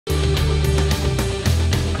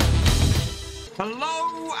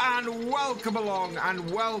Hello and welcome along and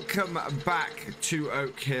welcome back to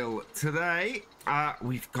OakHill. Today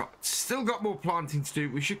we've still got more planting to do.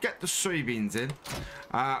 We should get the soybeans in.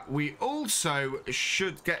 We also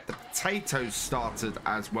should get the potatoes started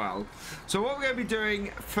as well. So what we're going to be doing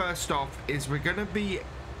first off is we're going to be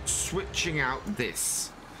switching out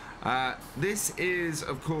this. This is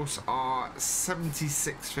of course our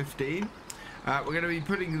 7615. We're going to be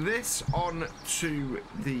putting this on to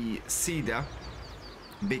the seeder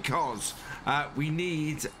because we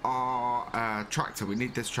need our tractor. We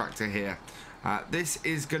need this tractor here. This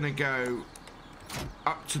is going to go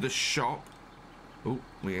up to the shop. Oh,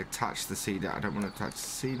 we attach the seeder. I don't want to attach the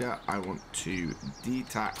seeder. I want to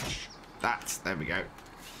detach that. There we go.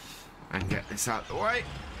 And get this out of the way.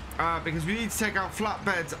 Because we need to take our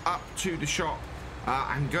flatbeds up to the shop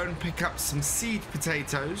and go and pick up some seed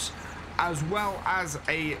potatoes, as well as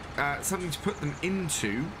something to put them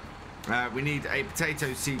into. We need a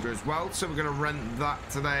potato seeder as well, so we're going to rent that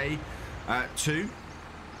today too.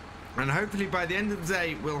 And hopefully by the end of the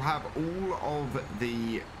day we'll have all of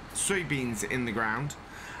the soybeans in the ground,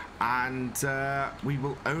 and we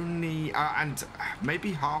will only and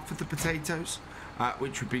maybe half of the potatoes,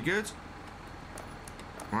 which would be good.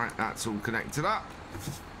 Right, that's all connected up.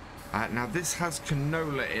 Now this has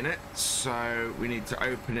canola in it, so we need to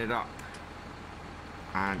open it up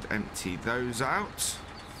and empty those out.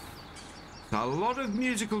 A lot of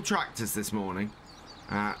musical tractors this morning,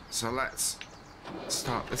 so let's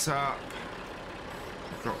start this up,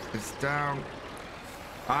 drop this down,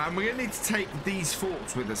 and we're going to need to take these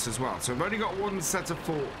forks with us as well. So we've only got one set of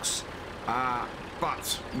forks,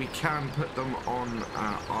 but we can put them on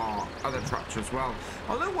our other tractor as well.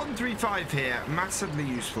 Although 135 here, massively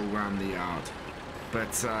useful around the yard,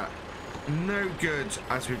 but no good,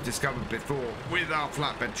 as we've discovered before, with our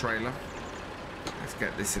flatbed trailer. Let's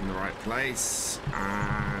get this in the right place,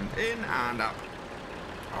 and in and up.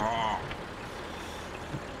 Oh,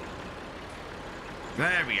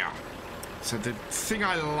 there we are. So the thing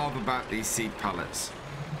I love about these seed pallets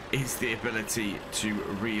is the ability to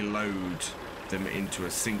reload them into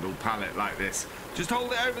a single pallet like this. Just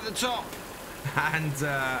hold it over the top, and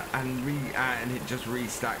it just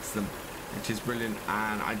restacks them, which is brilliant.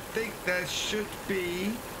 And I think there should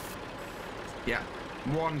be, yeah,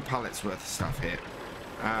 one pallet's worth of stuff here.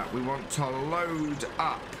 We want to load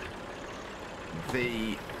up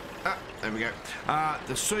the there we go,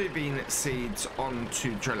 the soybean seeds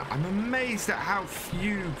onto trailer. I'm amazed at how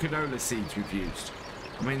few canola seeds we've used.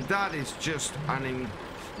 I mean, that is just an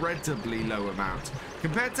incredibly low amount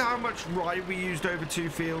compared to how much rye we used over 2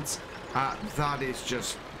 fields. That is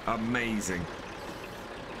just amazing.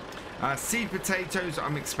 Seed potatoes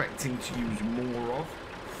I'm expecting to use more of,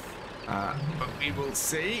 but we will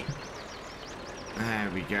see.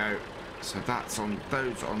 There we go. So that's on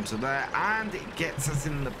those onto there, and it gets us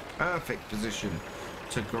in the perfect position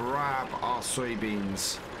to grab our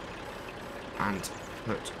soybeans and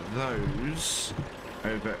put those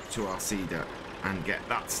over to our seeder and get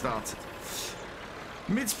that started.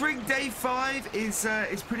 Mid-spring day 5 is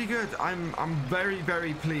pretty good. I'm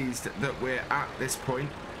very pleased that we're at this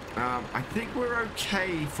point. I think we're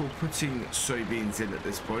okay for putting soybeans in at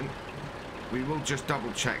this point. We will just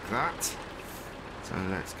double check that. So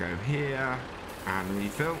let's go here and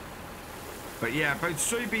refill. But yeah, both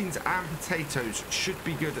soybeans and potatoes should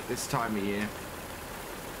be good at this time of year.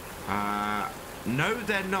 No,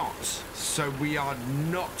 they're not. So we are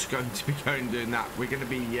not going to be doing that. We're going to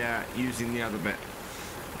be using the other bit.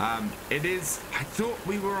 It is, I thought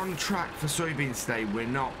we were on track for soybeans today. We're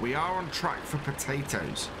not. We are on track for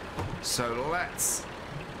potatoes. So let's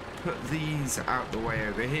put these out the way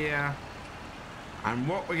over here. And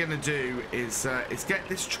what we're going to do is get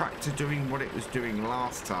this tractor doing what it was doing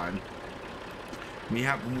last time. We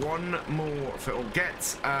have one more, or get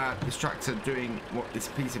this tractor doing what this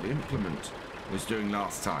piece of implement was doing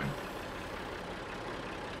last time.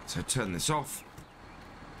 So turn this off,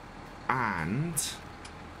 and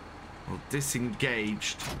we'll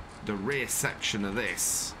disengage the rear section of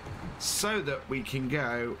this so that we can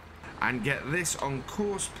go and get this on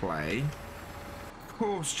course play,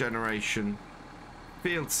 course generation,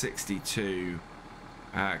 field 62,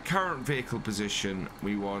 current vehicle position.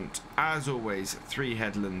 We want, as always, 3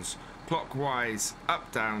 headlands, clockwise,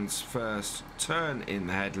 up downs first, turn in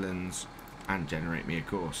the headlands, and generate me a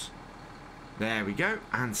course. There we go.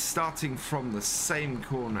 And starting from the same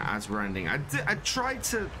corner as we're ending. I tried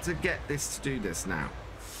to get this to do this now,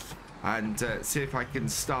 and see if I can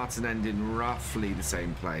start and end in roughly the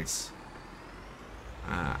same place.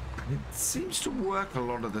 It seems to work a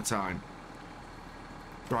lot of the time.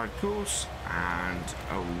 Drive course, and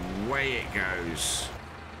away it goes.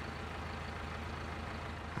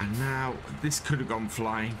 And now this could have gone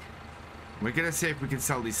flying. We're going to see if we can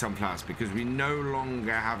sell these sunflowers because we no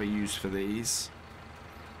longer have a use for these.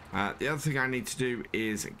 The other thing I need to do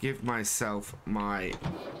is give myself my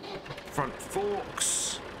front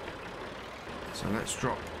forks. So let's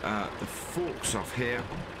drop the forks off here.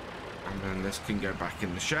 And then this can go back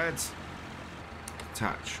in the sheds.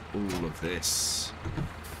 Attach all of this.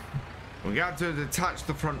 We're going to have to attach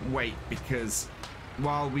the front weight because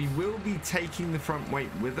while we will be taking the front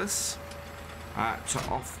weight with us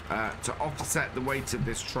to offset the weight of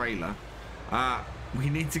this trailer, we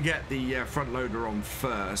need to get the front loader on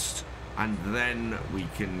first, and then we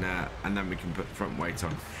can put the front weight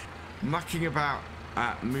on. Mucking about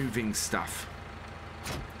moving stuff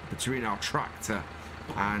between our tractor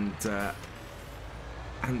and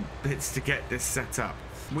bits to get this set up.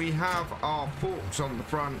 We have our forks on the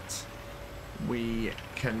front. We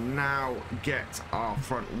can now get our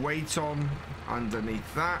front weight on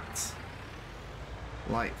underneath that,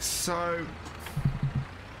 like so,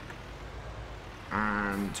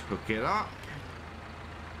 and hook it up.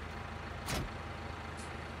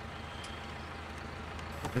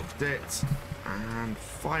 Lift it, and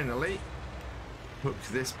finally hook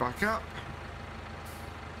this back up.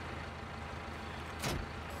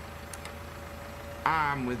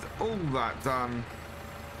 And with all that done,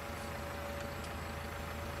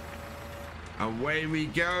 away we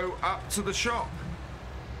go up to the shop.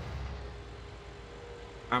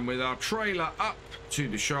 And with our trailer up to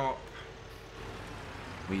the shop,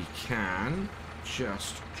 we can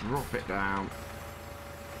just drop it down,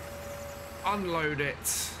 unload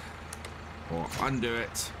it, or undo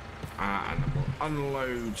it, and then we'll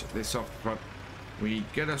unload this off the front. We're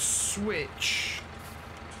gonna switch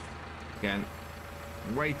again,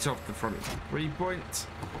 weight off the front 3-point.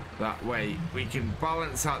 That way we can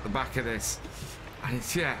balance out the back of this. And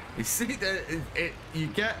it's, yeah, you see that you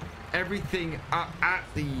get everything up at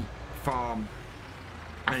the farm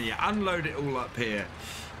and you unload it all up here,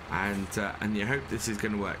 and you hope this is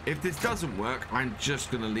going to work. If this doesn't work, I'm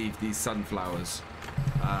just going to leave these sunflowers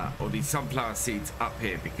or these sunflower seeds up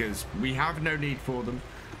here because we have no need for them.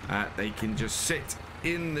 They can just sit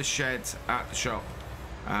in the shed at the shop,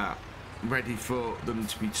 ready for them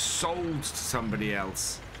to be sold to somebody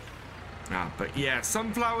else. But yeah,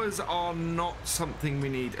 sunflowers are not something we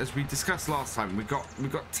need. As we discussed last time, we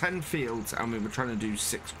got 10 fields and we were trying to do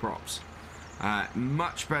 6 crops.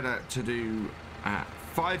 Much better to do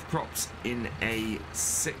 5 crops in a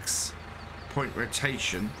 6-point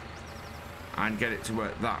rotation and get it to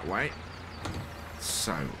work that way.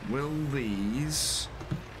 So will these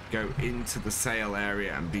go into the sale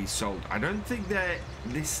area and be sold? I don't think they're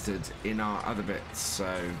listed in our other bits,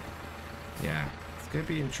 so yeah, it's gonna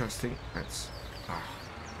be interesting.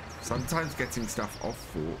 Sometimes getting stuff off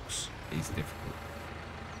forks is difficult.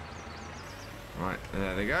 Right,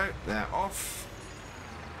 there they go, they're off.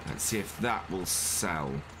 Let's see if that will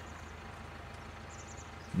sell.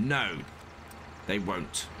 No, they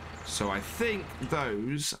won't. So I think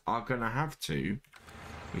those are gonna have to.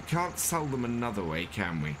 We can't sell them another way,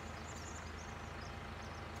 can we?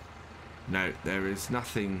 No, there is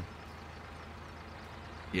nothing.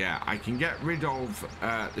 Yeah, I can get rid of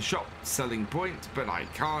the shop selling point, but I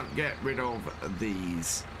can't get rid of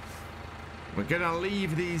these. We're gonna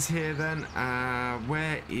leave these here then.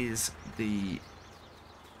 Where is the...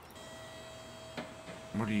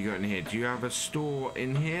 What do you got in here? Do you have a store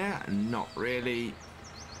in here? Not really.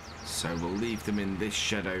 So we'll leave them in this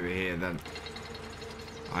shed over here then,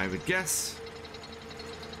 I would guess.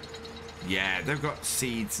 Yeah, they've got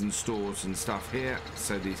seeds and stores and stuff here,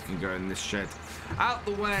 so these can go in this shed. Out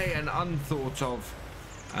the way and unthought of,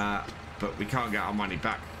 but we can't get our money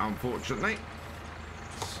back, unfortunately.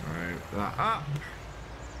 So that up.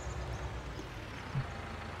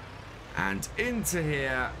 And into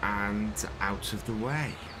here and out of the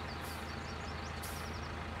way.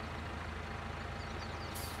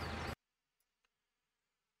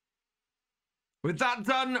 With that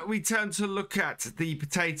done, we turn to look at the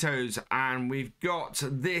potatoes, and we've got,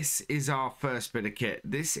 this is our first bit of kit.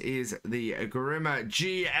 This is the Grimmer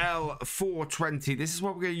GL420. This is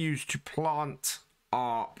what we're going to use to plant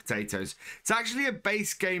our potatoes. It's actually a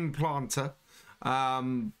base game planter,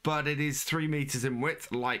 but it is 3 meters in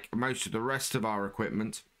width, like most of the rest of our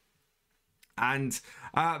equipment. And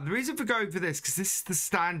the reason for going for this, because this is the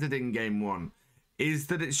standard in-game one, is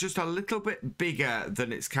that it's just a little bit bigger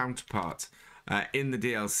than its counterpart. In the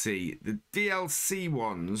DLC. The DLC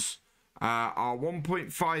ones are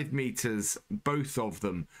 1.5 meters, both of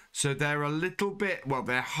them. So they're a little bit, well,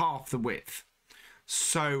 they're half the width.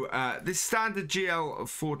 So this standard GL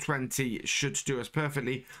 420 should do us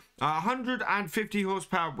perfectly. 150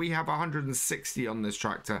 horsepower. We have 160 on this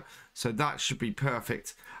tractor, so that should be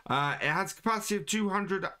perfect. It has a capacity of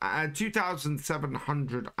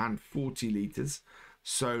 2,740 litres.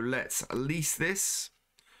 So let's lease this.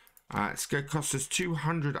 It's going to cost us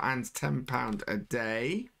 £210 a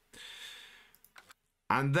day.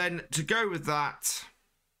 And then to go with that,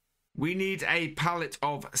 we need a pallet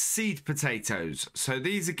of seed potatoes. So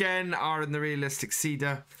these again are in the realistic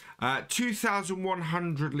seeder.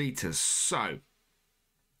 2,100 litres. So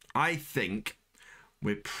I think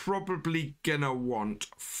we're probably going to want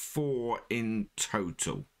 4 in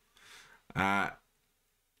total. And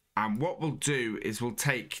what we'll do is we'll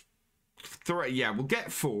take 3. Yeah, we'll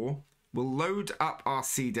get 4. We'll load up our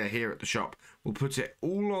seeder here at the shop. We'll put it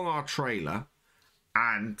all on our trailer,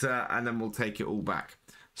 and then we'll take it all back.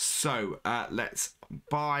 So let's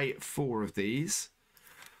buy 4 of these.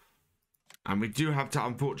 And we do have to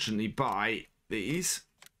unfortunately buy these.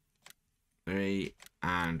 3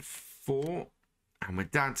 and 4. And we're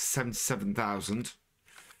down to 77,000.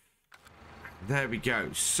 There we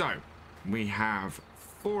go. So we have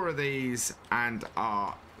 4 of these and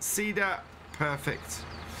our seeder. Perfect.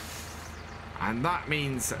 And that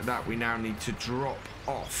means that we now need to drop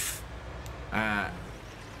off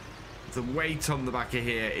the weight on the back of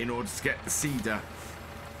here in order to get the seeder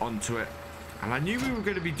onto it. And I knew we were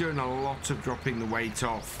going to be doing a lot of dropping the weight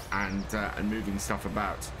off and moving stuff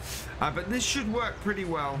about. But this should work pretty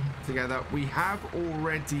well together. We have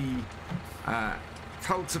already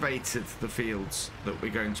cultivated the fields that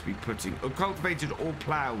we're going to be putting, or cultivated or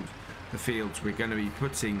ploughed the fields we're going to be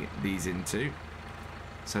putting these into.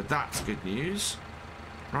 So that's good news.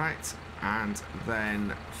 Right, and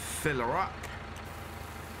then fill her up.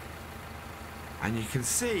 And you can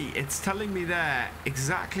see it's telling me there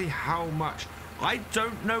exactly how much. I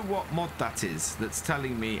don't know what mod that is that's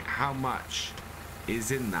telling me how much is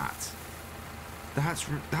in that.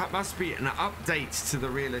 That must be an update to the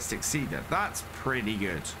realistic seeder. That's pretty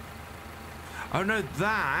good. Oh no,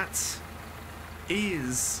 that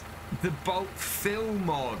is the bulk fill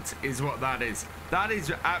mod is what that is. That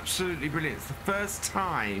is absolutely brilliant. It's the first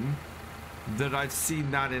time that I've seen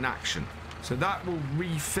that in action. So that will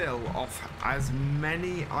refill off as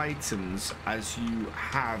many items as you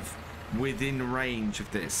have within range of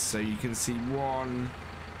this. So you can see 1,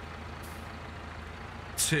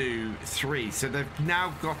 2, 3. So they've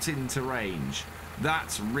now got into range.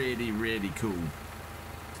 That's really, really cool.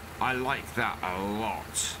 I like that a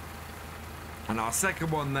lot. And our second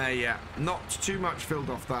one there, yeah, not too much filled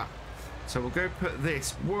off that. So we'll go put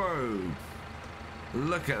this. Whoa.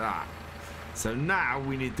 Look at that. So now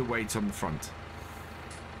we need the weight on the front.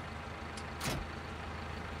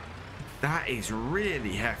 That is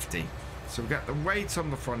really hefty. So we've got the weight on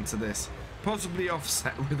the front of this, possibly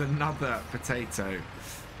offset with another potato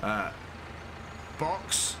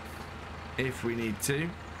box if we need to.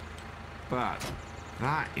 But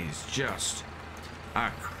that is just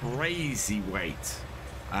a crazy weight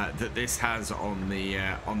that this has on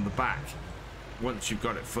the back once you've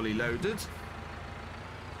got it fully loaded.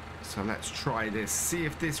 So let's try this, see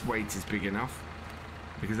if this weight is big enough,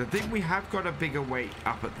 because I think we have got a bigger weight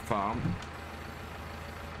up at the farm.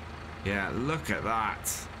 Yeah, look at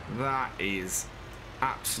that. That is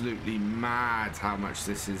absolutely mad how much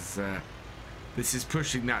this is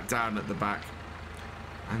pushing that down at the back.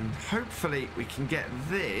 And hopefully we can get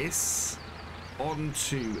this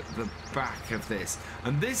onto the back of this.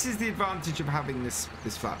 And this is the advantage of having this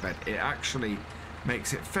flatbed. It actually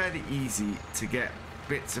makes it fairly easy to get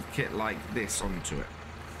bits of kit like this onto it.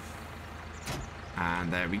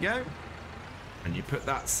 And there we go. And you put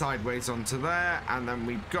that sideways onto there, and then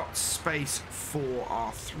we've got space for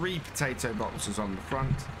our 3 potato boxes on the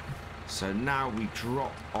front. So now we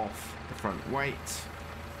drop off the front weight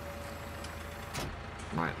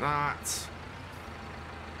like that,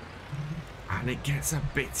 and it gets a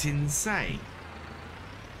bit insane.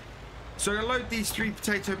 So I'll load these 3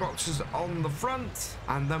 potato boxes on the front,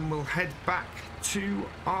 and then we'll head back to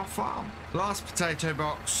our farm. Last potato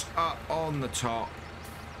box up on the top.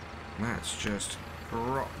 Let's just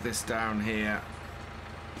drop this down here.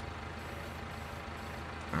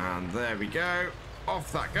 And there we go.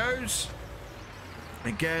 Off that goes.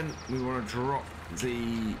 Again, we want to drop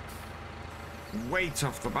the weight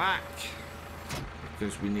off the back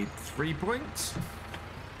because we need 3 points.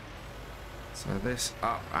 So this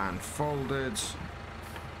up and folded.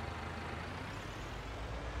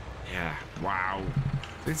 Yeah, wow.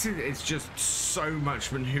 It's just so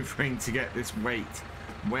much maneuvering to get this weight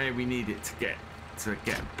where we need it to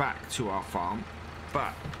get back to our farm.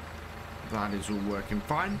 But That is all working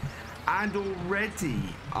fine. And already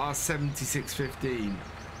our 7615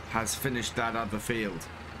 has finished that other field.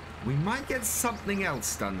 We might get something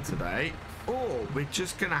else done today, or we're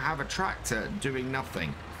just going to have a tractor doing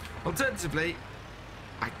nothing. Alternatively,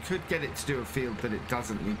 I could get it to do a field that it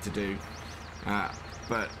doesn't need to do,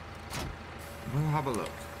 but we'll have a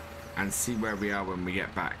look and see where we are when we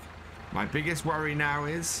get back. My biggest worry now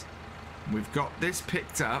is we've got this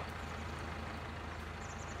picked up,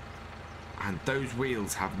 and those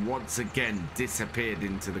wheels have once again disappeared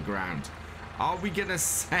into the ground. Are we going to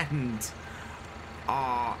send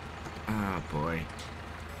our... Oh, boy.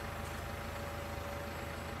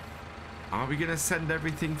 Are we going to send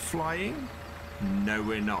everything flying? No,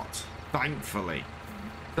 we're not. Thankfully.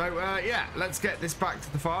 So, yeah, let's get this back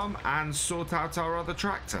to the farm and sort out our other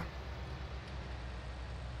tractor.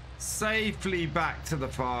 Safely back to the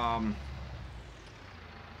farm.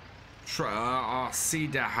 Our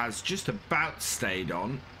seeder has just about stayed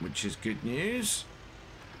on, which is good news.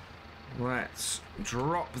 Let's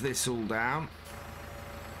drop this all down.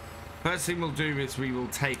 First thing we'll do is we will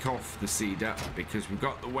take off the seeder because we've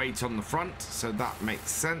got the weight on the front, so that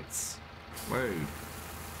makes sense. Whoa.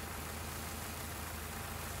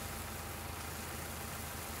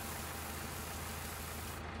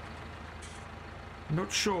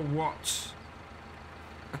 Not sure what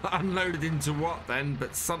unloaded into what then,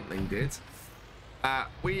 but something did.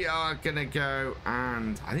 We are gonna go,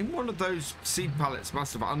 and I think one of those seed pallets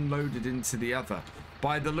must have unloaded into the other.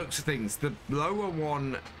 By the looks of things, the lower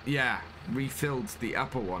one, yeah, refilled the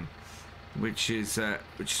upper one, which is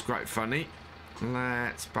quite funny.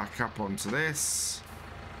 Let's back up onto this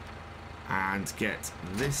and get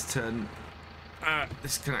this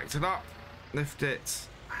disconnected up. Lift it.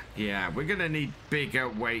 Yeah, we're gonna need bigger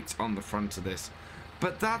weight on the front of this.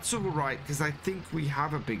 But that's all right, because I think we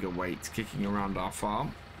have a bigger weight kicking around our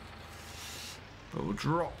farm. But we'll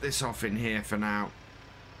drop this off in here for now.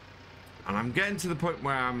 And I'm getting to the point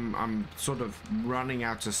where I'm sort of running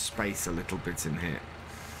out of space a little bit in here.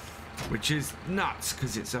 Which is nuts,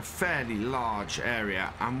 because it's a fairly large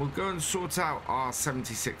area. And we'll go and sort out our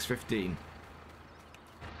 7615.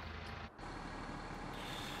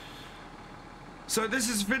 So this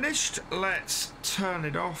is finished. Let's turn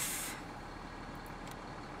it off.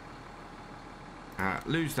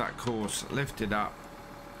 Lose that course, lift it up.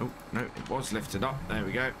 Oh, no, it was lifted up. There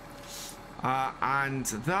we go. And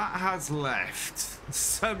that has left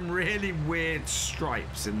some really weird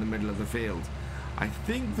stripes in the middle of the field. I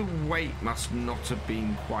think the weight must not have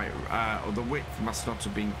been quite, or the width must not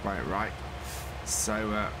have been quite right.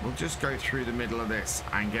 So we'll just go through the middle of this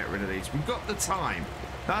and get rid of these. We've got the time.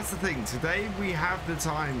 That's the thing. Today we have the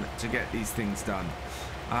time to get these things done.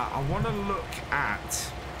 I want to look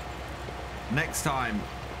at... next time,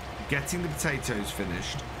 getting the potatoes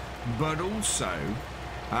finished, but also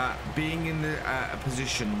being in a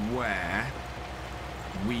position where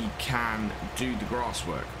we can do the grass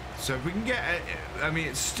work. So if we can get, I mean,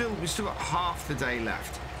 we've still got half the day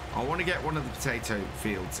left. I want to get one of the potato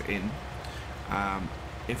fields in.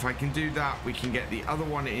 If I can do that, we can get the other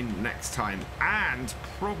one in next time and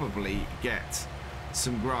probably get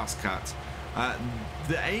some grass cut.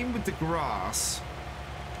 The aim with the grass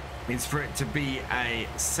is for it to be a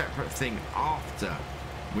separate thing after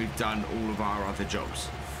we've done all of our other jobs.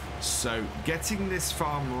 So getting this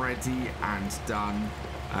farm ready and done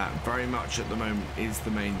very much at the moment is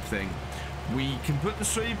the main thing. We can put the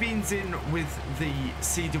soybeans in with the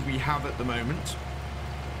seeder we have at the moment,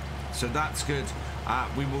 so that's good.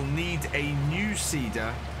 We will need a new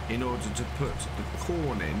seeder in order to put the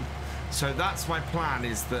corn in. So that's my plan,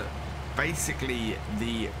 is that basically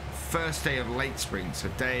the first day of late spring, so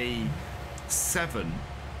day 7,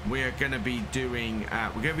 we're going to be doing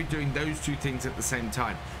those two things at the same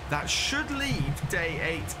time. That should leave day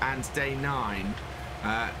 8 and day 9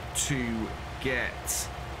 to get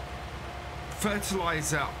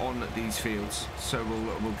fertilizer on these fields. So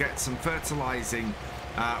we'll get some fertilizing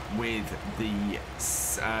with the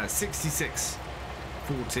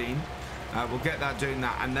 6614. We'll get that doing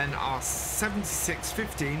that, and then our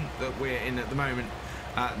 7615 that we're in at the moment,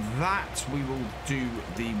 that we will do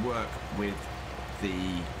the work with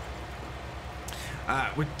the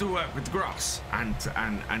grass and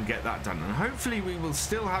get that done, and hopefully we will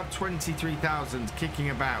still have 23,000 kicking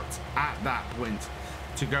about at that point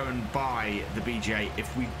to go and buy the BGA.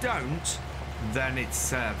 If we don't, then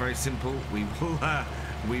it's very simple. We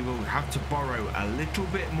will have to borrow a little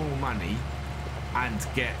bit more money and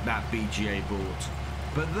get that BGA bought,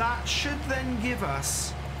 but that should then give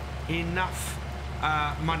us enough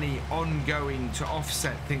money ongoing to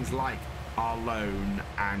offset things like our loan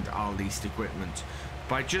and our leased equipment.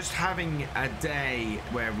 by just having a day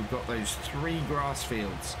where we've got those 3 grass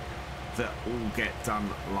fields that all get done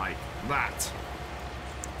like that.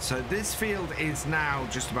 So this field is now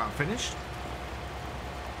just about finished,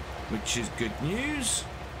 which is good news.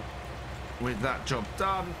 With that job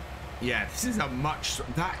done, yeah, this is a much,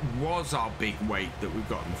 that was our big weight that we've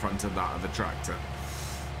got in front of that other tractor.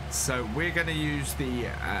 So we're going to use the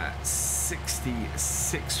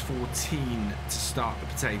 6614 to start the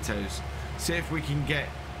potatoes. See if we can get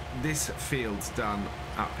this field done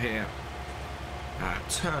up here.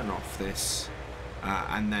 Turn off this,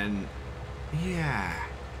 and then, yeah,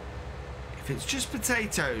 if it's just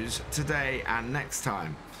potatoes today and next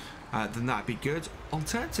time, then that'd be good.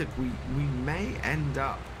 Alternative, we may end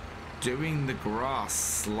up doing the grass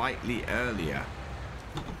slightly earlier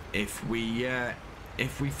if we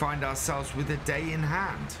find ourselves with a day in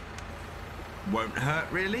hand. Won't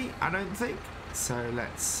hurt really, I don't think. So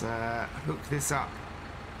let's hook this up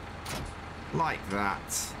like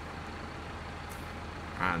that,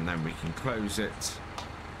 and then we can close it,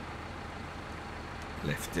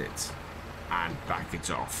 lift it, and back it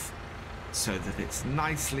off so that it's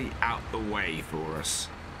nicely out the way for us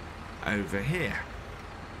over here.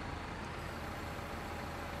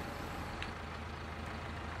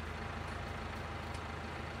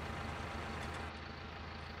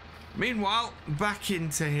 Meanwhile, back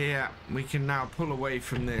into here, we can now pull away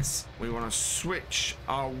from this. We want to switch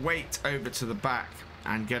our weight over to the back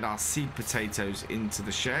and get our seed potatoes into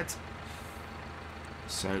the shed.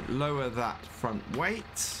 So lower that front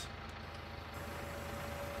weight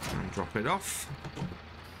and drop it off.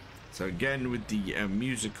 So again, with the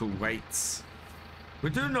musical weights, we're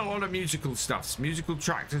doing a lot of musical stuffs, musical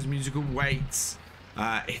tractors, musical weights.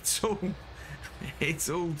 It's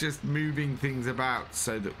all just moving things about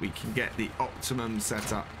so that we can get the optimum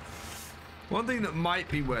setup. One thing that might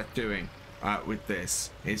be worth doing with this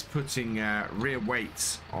is putting rear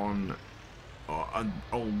weights on, or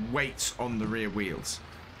weights on the rear wheels.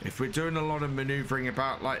 If we're doing a lot of maneuvering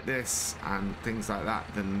about like this and things like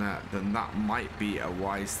that, then that might be a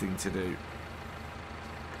wise thing to do.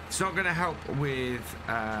 It's not going to help with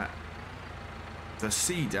the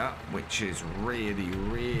cedar, which is really,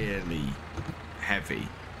 really heavy,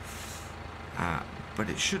 but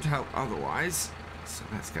it should help otherwise. So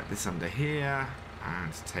let's get this under here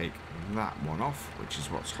and take that one off, which is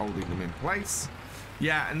what's holding them in place.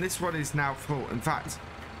 Yeah, and this one is now full. In fact,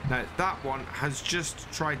 no, that one has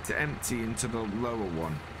just tried to empty into the lower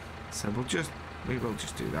one, so we will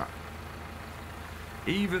just do that.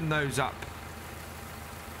 Even those up.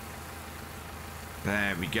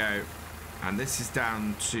 There we go. And this is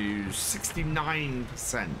down to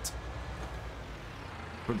 69%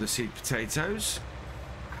 for the seed potatoes.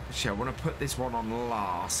 Actually, I want to put this one on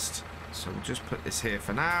last, so we'll just put this here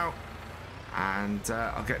for now, and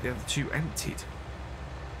I'll get the other 2 emptied.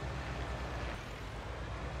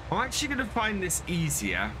 I'm actually going to find this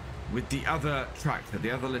easier with the other tractor,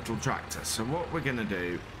 the other little tractor. So what we're going to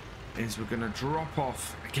do is we're going to drop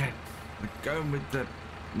off, again, we're going with the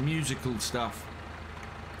musical stuff.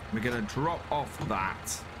 We're going to drop off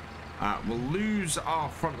that. We'll lose our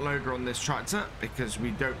front loader on this tractor because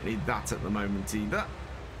we don't need that at the moment either.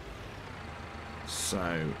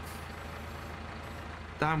 So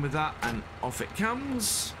down with that and off it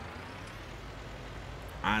comes.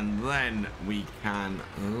 And then we can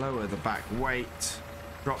lower the back weight,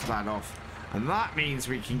 drop that off, and that means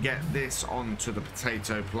we can get this onto the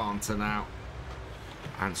potato planter now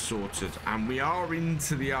and sorted. And we are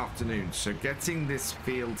into the afternoon, so getting this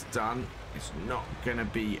field done is not going to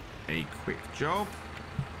be a quick job.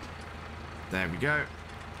 There we go.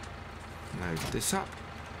 Load this up,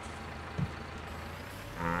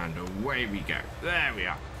 and away we go. There we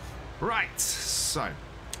are. Right, so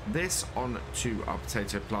this onto our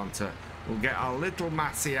potato planter. We'll get our little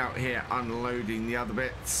Massey out here unloading the other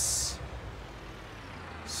bits.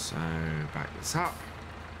 So back this up.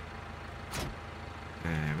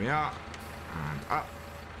 There we are. And up.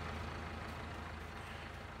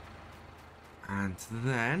 And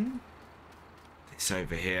then this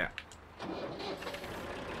over here.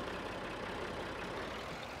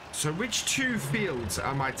 So which 2 fields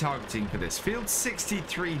am I targeting for this? Field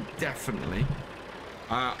 63 definitely.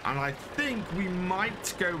 And I think we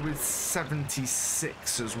might go with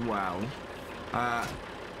 76 as well.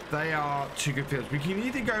 They are 2 good fields. We can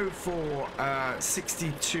either go for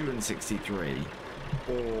 62 and 63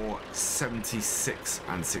 or 76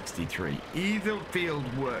 and 63. Either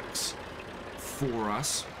field works for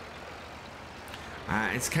us.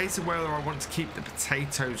 It's a case of whether I want to keep the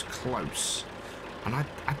potatoes close. And I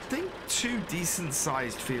think 2 decent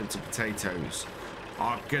sized fields of potatoes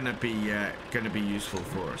are gonna be useful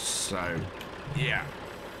for us. So yeah,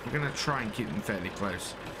 we're gonna try and keep them fairly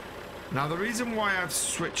close. Now the reason why I've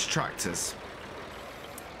switched tractors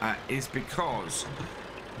is because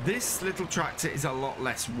this little tractor is a lot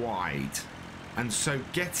less wide, and so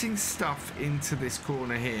getting stuff into this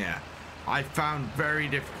corner here I found very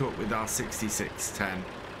difficult with our 6610,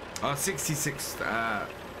 our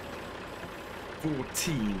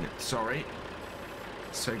 6614, sorry.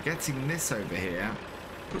 So getting this over here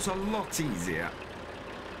was a lot easier.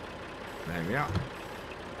 There we are.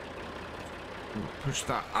 We'll push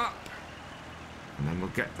that up, and then we'll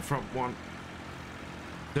get the front one.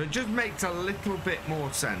 So it just makes a little bit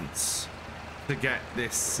more sense to get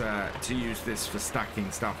this, to use this for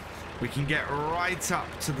stacking stuff. We can get right up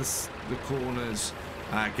to the corners,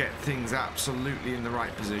 get things absolutely in the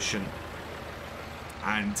right position,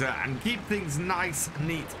 and keep things nice,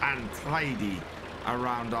 neat, and tidy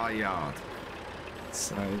around our yard.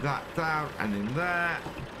 So that down and in there,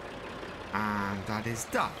 and that is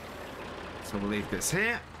done. So we'll leave this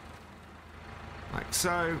here, like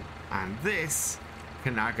so, and this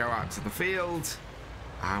can now go out to the field,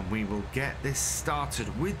 and we will get this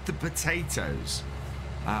started with the potatoes,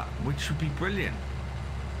 which would be brilliant.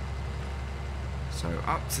 So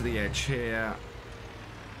up to the edge here,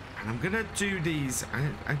 and I'm gonna do these.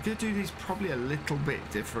 I'm gonna do these probably a little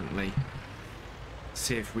bit differently.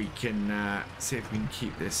 See if we can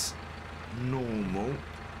keep this normal.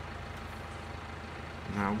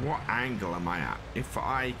 Now, what angle am I at? If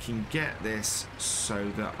I can get this so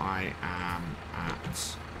that I am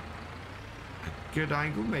at a good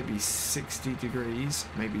angle, maybe 60 degrees,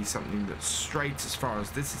 maybe something that's straight as far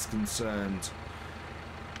as this is concerned.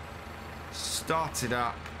 Start it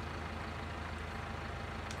up,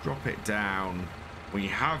 drop it down. We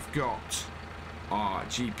have got our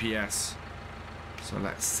GPS, so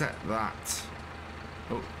let's set that.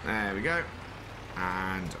 Oh, there we go,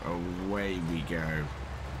 and away we go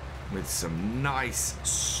with some nice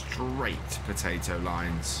straight potato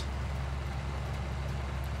lines.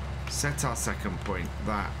 Set our second point,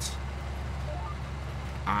 that,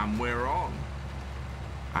 and we're on.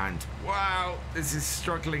 And wow, this is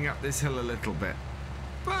struggling up this hill a little bit,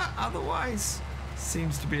 but otherwise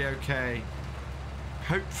seems to be okay.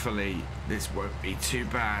 Hopefully this won't be too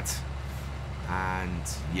bad. And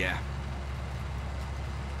yeah,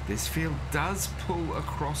 this field does pull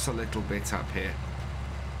across a little bit up here.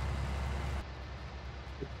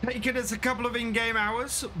 Taken us a couple of in-game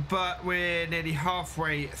hours, but we're nearly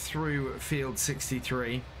halfway through field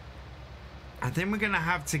 63. I think we're going to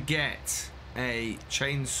have to get a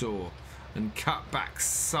chainsaw and cut back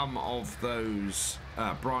some of those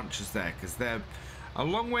branches there, because they're a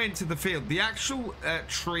long way into the field. The actual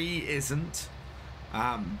tree isn't,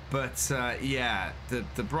 but yeah,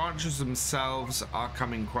 the branches themselves are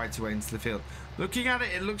coming quite a way into the field. Looking at it,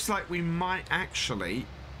 it looks like we might actually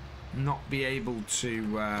not be able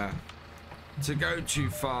to go too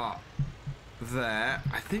far there.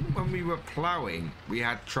 I think when we were ploughing we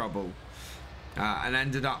had trouble and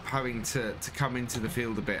ended up having to come into the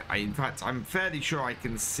field a bit. In fact, I'm fairly sure I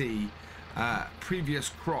can see previous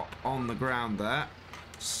crop on the ground there,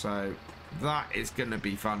 so that is going to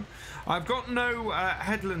be fun. I've got no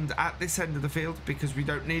headland at this end of the field because we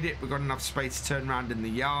don't need it. We've got enough space to turn around in the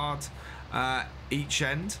yard each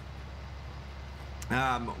end.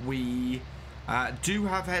 We do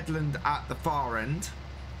have headland at the far end,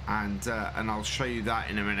 and I'll show you that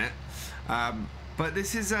in a minute. But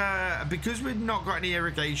this is because we've not got any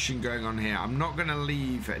irrigation going on here. I'm not going to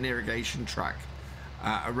leave an irrigation track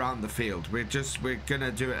around the field. We're going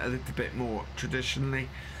to do it a little bit more traditionally,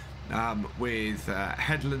 with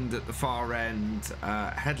headland at the far end,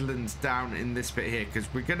 headlands down in this bit here, because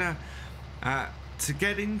we're gonna to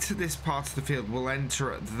get into this part of the field, we'll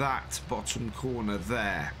enter at that bottom corner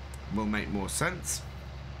there. Will make more sense.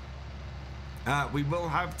 We will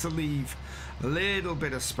have to leave a little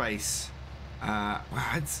bit of space.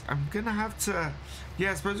 I'm gonna have to,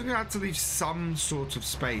 yeah, I suppose I'm gonna have to leave some sort of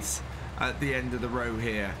space at the end of the row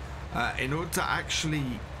here, in order to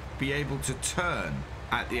actually be able to turn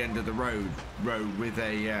at the end of the row with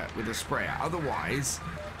a sprayer. Otherwise,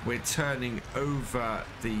 we're turning over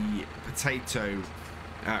the potato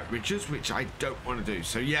ridges, which I don't want to do.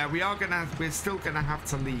 So yeah, we're still gonna have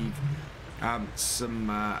to leave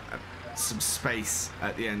some space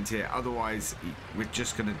at the end here. Otherwise, we're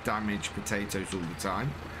just gonna damage potatoes all the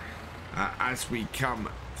time as we come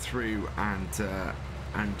through and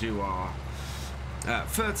do our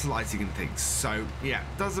fertilizing and things. So yeah,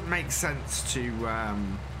 doesn't make sense to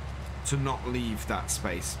not leave that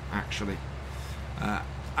space actually.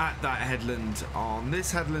 at that headland. On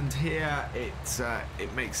this headland here,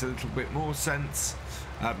 it makes a little bit more sense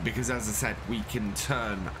because, as I said, we can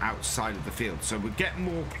turn outside of the field, so we get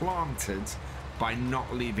more planted by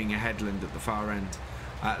not leaving a headland at the far end.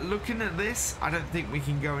 Looking at this, I don't think we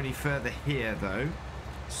can go any further here though,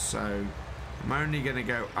 so I'm only going to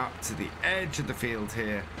go up to the edge of the field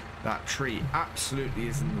here. That tree absolutely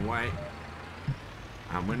is in the way,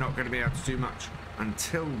 and we're not going to be able to do much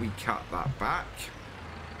until we cut that back.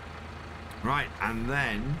 Right, and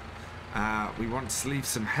then we want to leave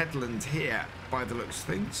some headland here by the looks of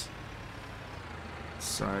things.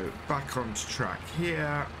 So back onto track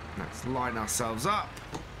here. Let's line ourselves up.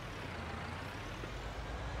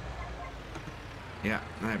 Yeah,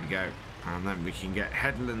 there we go. And then we can get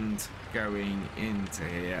headland going into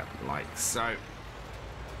here like so.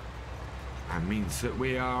 That means that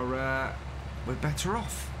we are we're better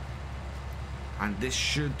off. And this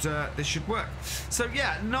should work. So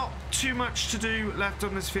yeah, not too much to do left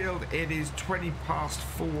on this field. It is 20 past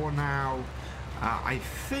 4 now. I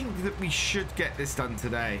think that we should get this done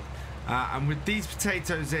today. And with these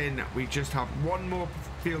potatoes in, we just have one more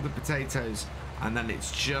field of potatoes, and then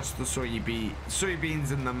it's just the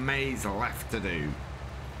soybeans and the maize left to do.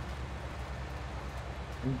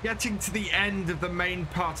 Getting to the end of the main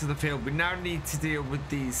part of the field, we now need to deal with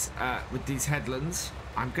these headlands.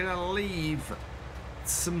 I'm gonna leave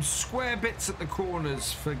some square bits at the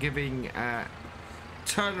corners for giving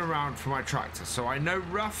turnaround for my tractor, so I know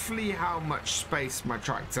roughly how much space my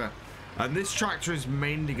tractor, and this tractor is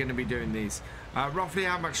mainly going to be doing these, roughly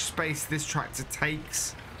how much space this tractor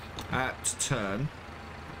takes to turn.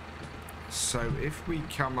 So if we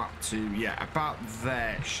come up to, yeah, about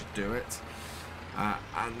there should do it,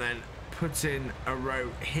 and then put in a row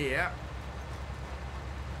here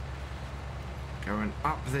going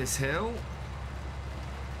up this hill.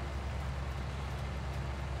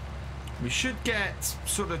 We should get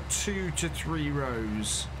sort of 2 to 3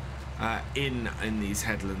 rows in these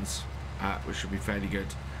headlands, which will be fairly good.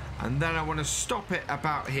 And then I want to stop it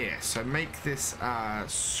about here, so make this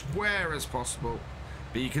square as possible.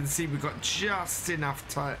 But you can see we've got just enough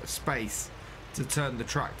space to turn the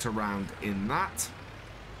tractor around in that.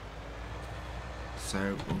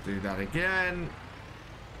 So we'll do that again.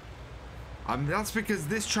 That's because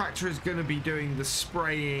this tractor is going to be doing the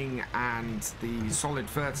spraying and the solid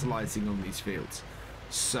fertilizing on these fields.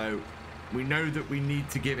 So we know that we need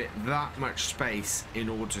to give it that much space in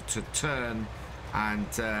order to turn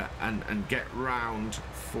and get round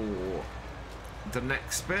for the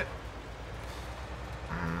next bit.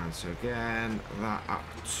 And so again, that up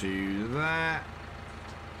to there.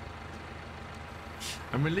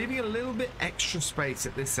 And we're leaving a little bit extra space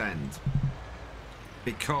at this end,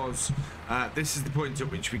 because this is the point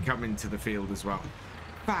at which we come into the field as well.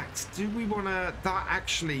 In fact, do we want to... That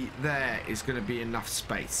actually there is going to be enough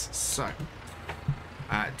space. So,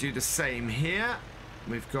 do the same here.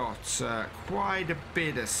 We've got quite a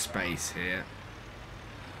bit of space here.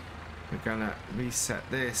 We're going to reset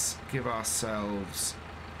this, give ourselves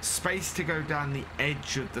space to go down the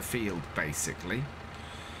edge of the field, basically.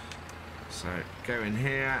 So, go in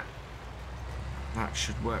here. That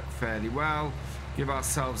should work fairly well. Give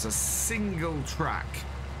ourselves a single track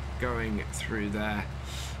going through there.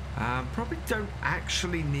 Probably don't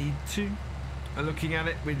actually need to. Looking at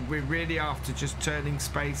it, we're really after just turning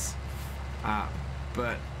space,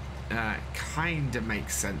 but kind of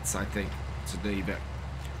makes sense, I think, to leave it.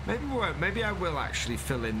 Maybe we won't. Maybe I will actually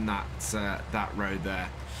fill in that that row there,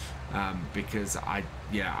 because I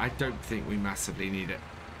don't think we massively need it.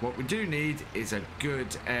 What we do need is a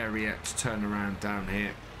good area to turn around down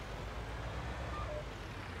here.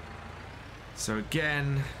 So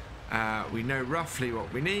again, we know roughly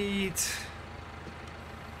what we need.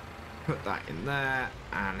 Put that in there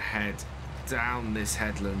and head down this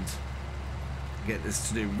headland. Get this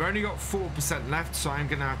to do. We've only got 4% left, so I'm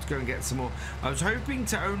going to have to go and get some more. I was hoping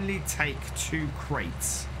to only take 2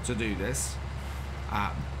 crates to do this,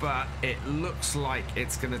 but it looks like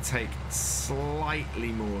it's going to take slightly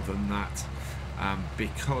more than that,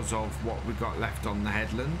 because of what we've got left on the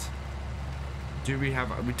headland. Do we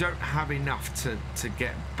have... We don't have enough to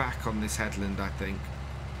get back on this headland, I think.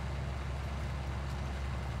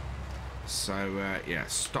 So, yeah,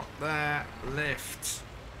 stop there, lift.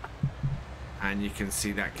 And you can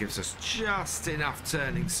see that gives us just enough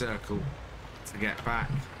turning circle to get back.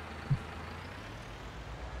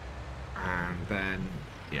 And then,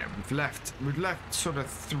 yeah, we've left sort of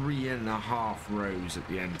 3.5 rows at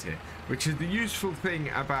the end here, which is the useful thing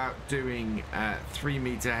about doing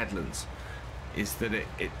 3-meter headlands. Is that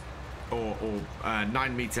or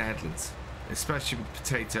 9-meter headlands, especially with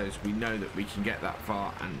potatoes. We know that we can get that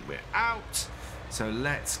far and we're out. So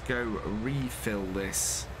let's go refill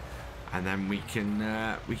this, and then we can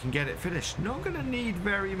get it finished. Not going to need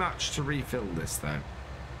very much to refill this though.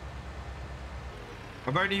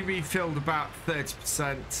 I've only refilled about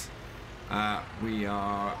 30%. We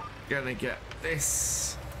are going to get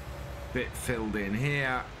this bit filled in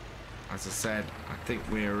here. As I said, I think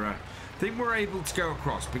we're able to go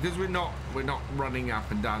across because we're not running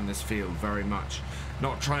up and down this field very much.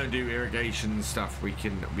 Not trying to do irrigation and stuff. We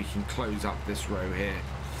can close up this row here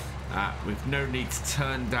with no need to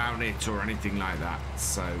turn down it or anything like that.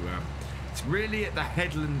 So it's really at the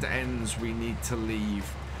headland ends we need to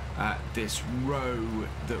leave this row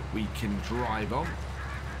that we can drive on,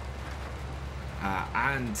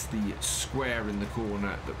 and the square in the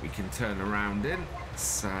corner that we can turn around in.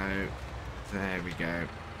 So there we go.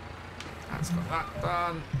 That's got that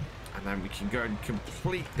done, and then we can go and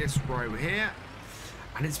complete this row here.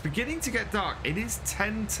 And it's beginning to get dark. It is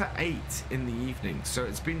 10 to 8 in the evening, so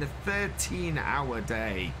it's been a 13-hour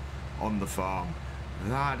day on the farm.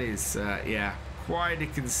 That is yeah, quite a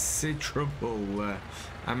considerable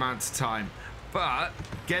amount of time, but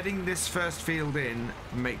getting this first field in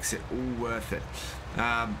makes it all worth it.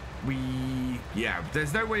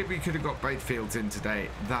 There's no way we could have got both fields in today.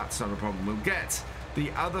 That's not a problem. We'll get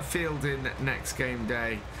the other field in next game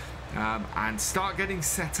day, and start getting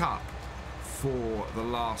set up for the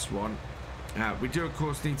last one. We do of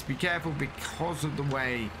course need to be careful because of the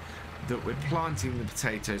way that we're planting the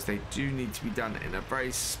potatoes. They do need to be done in a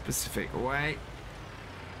very specific way,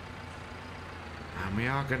 and we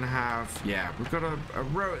are going to have, yeah, we've got a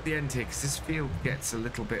row at the end here because this field gets a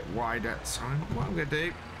little bit wider. So what I'm going to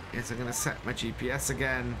do is I'm going to set my GPS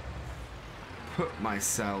again, put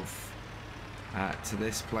myself to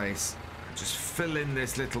this place, just fill in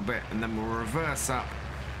this little bit, and then we'll reverse up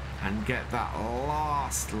and get that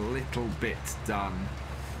last little bit done,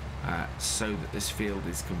 so that this field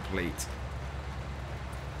is complete.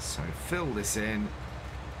 So fill this in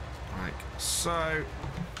like so.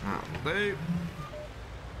 That will do.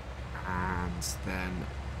 And then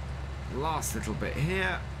last little bit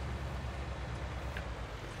here.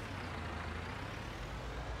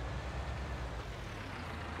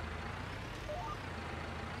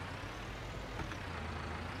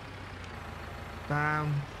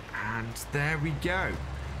 Down, and there we go.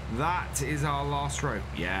 That is our last row.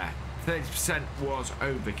 Yeah, 30% was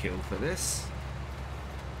overkill for this.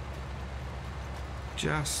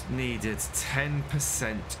 Just needed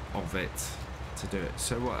 10% of it to do it.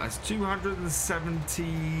 So what, that's 270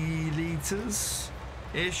 litres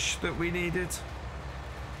ish that we needed.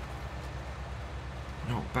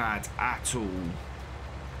 Not bad at all.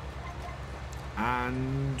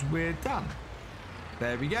 And we're done.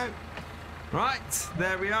 There we go. Right,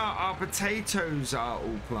 there we are. Our potatoes are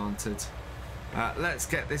all planted. Let's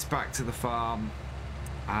get this back to the farm.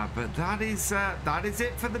 But that is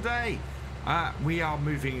it for the day. We are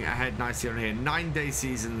moving ahead nicely on here. 9-day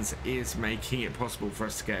seasons is making it possible for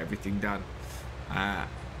us to get everything done.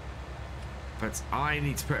 But I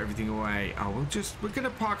need to put everything away. Oh, we're going to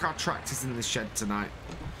park our tractors in the shed tonight.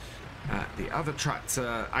 The other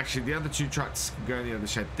tractor, actually the other two tractors can go in the other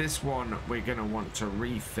shed. This one we're going to want to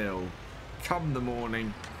refill come the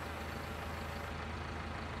morning.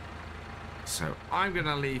 So I'm going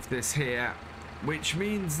to leave this here, which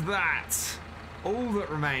means that all that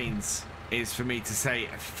remains is for me to say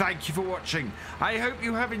thank you for watching. I hope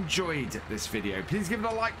you have enjoyed this video. Please give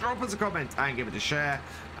it a like, drop us a comment, and give it a share.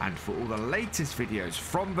 And for all the latest videos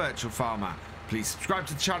from Virtual Farmer, please subscribe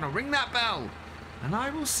to the channel, ring that bell, and I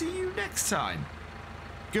will see you next time.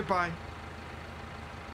 Goodbye.